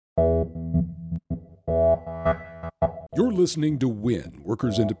You're listening to WIN,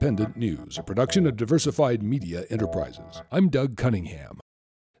 Workers Independent News, a production of Diversified Media Enterprises. I'm Doug Cunningham.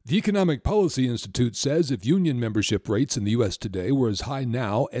 The Economic Policy Institute says if union membership rates in the U.S. today were as high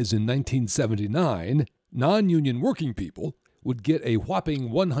now as in 1979, non-union working people would get a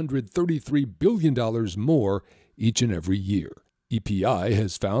whopping $133 billion more each and every year. EPI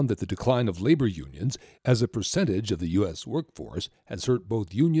has found that the decline of labor unions as a percentage of the U.S. workforce has hurt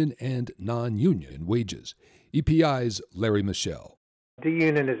both union and non-union wages. EPI's Larry Michelle.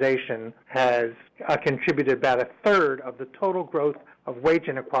 Deunionization has contributed about a third of the total growth of wage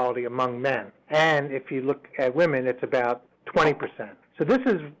inequality among men. And if you look at women, it's about 20%. So this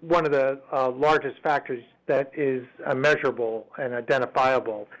is one of the largest factors that is measurable and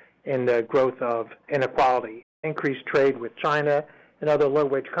identifiable in the growth of inequality. Increased trade with China and other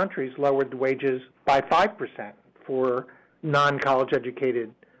low-wage countries lowered the wages by 5% for non-college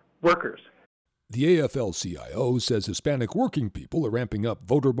educated workers. The AFL-CIO says Hispanic working people are ramping up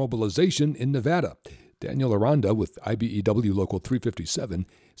voter mobilization in Nevada. Daniel Aranda with IBEW Local 357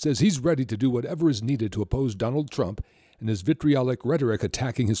 says he's ready to do whatever is needed to oppose Donald Trump and his vitriolic rhetoric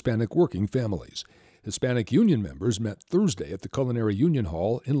attacking Hispanic working families. Hispanic union members met Thursday at the Culinary Union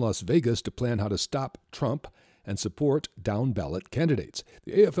Hall in Las Vegas to plan how to stop Trump and support down-ballot candidates.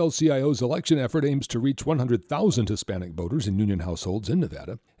 The AFL-CIO's election effort aims to reach 100,000 Hispanic voters in union households in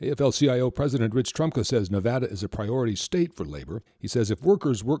Nevada. AFL-CIO President Rich Trumka says Nevada is a priority state for labor. He says if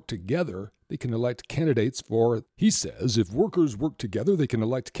workers work together, they can elect candidates from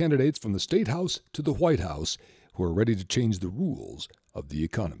the State House to the White House who are ready to change the rules of the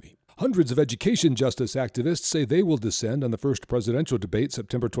economy. Hundreds of education justice activists say they will descend on the first presidential debate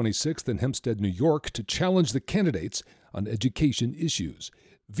September 26th in Hempstead, New York, to challenge the candidates on education issues.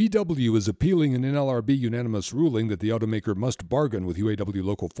 VW is appealing an NLRB unanimous ruling that the automaker must bargain with UAW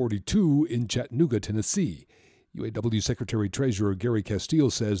Local 42 in Chattanooga, Tennessee. UAW Secretary-Treasurer Gary Castile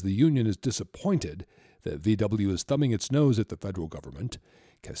says the union is disappointed that VW is thumbing its nose at the federal government.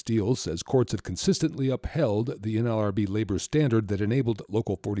 Castile says courts have consistently upheld the NLRB labor standard that enabled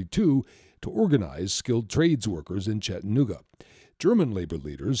Local 42 to organize skilled trades workers in Chattanooga. German labor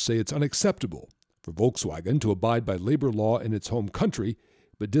leaders say it's unacceptable for Volkswagen to abide by labor law in its home country,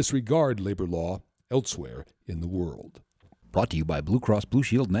 but disregard labor law elsewhere in the world. Brought to you by Blue Cross Blue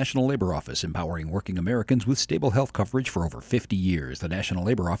Shield National Labor Office, empowering working Americans with stable health coverage for over 50 years. The National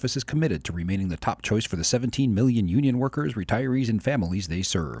Labor Office is committed to remaining the top choice for the 17 million union workers, retirees, and families they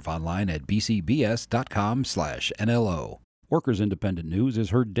serve. Online at bcbs.com/NLO. Workers Independent News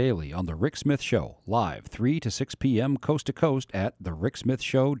is heard daily on The Rick Smith Show, live 3 to 6 p.m. coast to coast at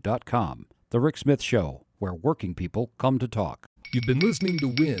thericksmithshow.com. The Rick Smith Show, where working people come to talk. You've been listening to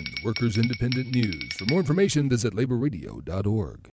WIN, Workers Independent News. For more information, visit laborradio.org.